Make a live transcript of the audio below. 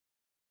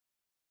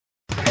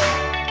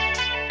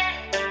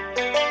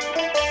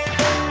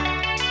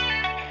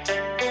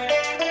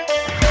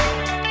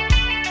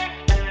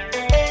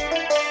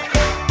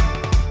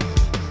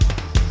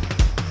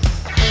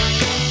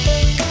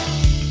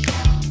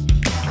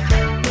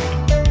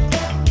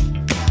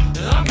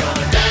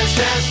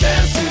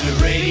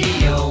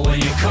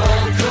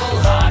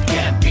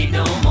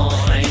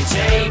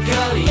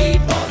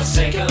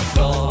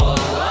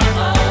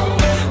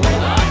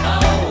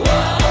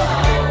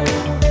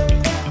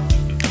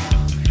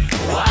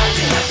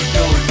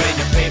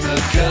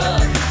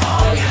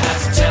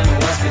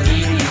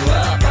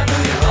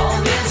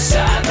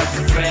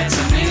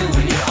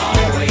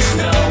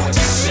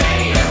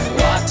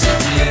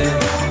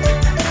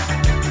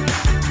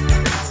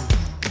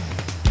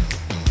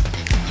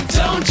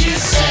you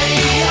say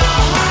your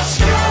heart's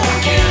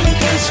broken,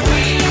 'cause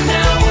we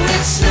know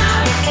it's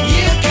not.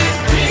 You could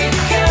pick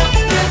up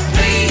the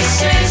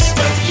pieces,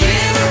 but you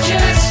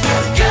just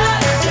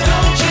forgot.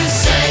 Don't you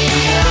say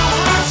your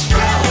heart's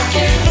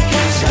broken,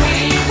 'cause we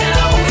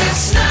know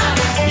it's not.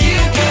 You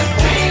could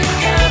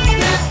pick up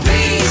the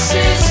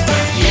pieces,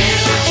 but you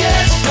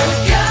just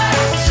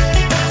forgot.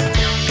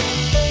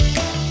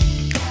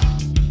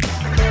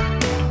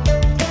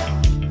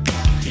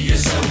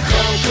 You're so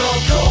cold,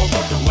 cold, cold,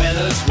 but the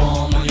weather's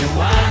warm. And you're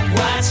white,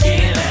 white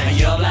skin, and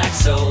you're black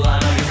soul. I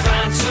know you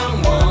find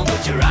someone,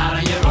 but you're out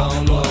on your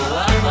own. Whoa,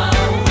 whoa, whoa,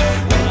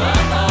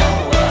 whoa,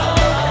 whoa.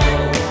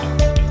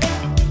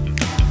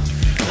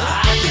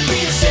 I can be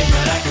a saint,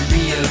 but I can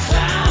be a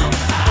clown.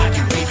 I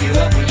can pick you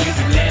up when you've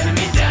been letting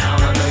me down.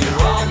 I know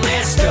you're all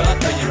messed up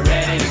and you're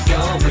ready to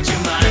go, but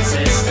your mind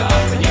says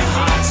stop and your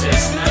heart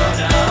says no,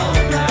 no,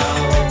 no.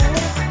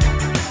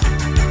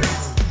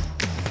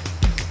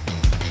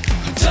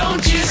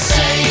 Don't you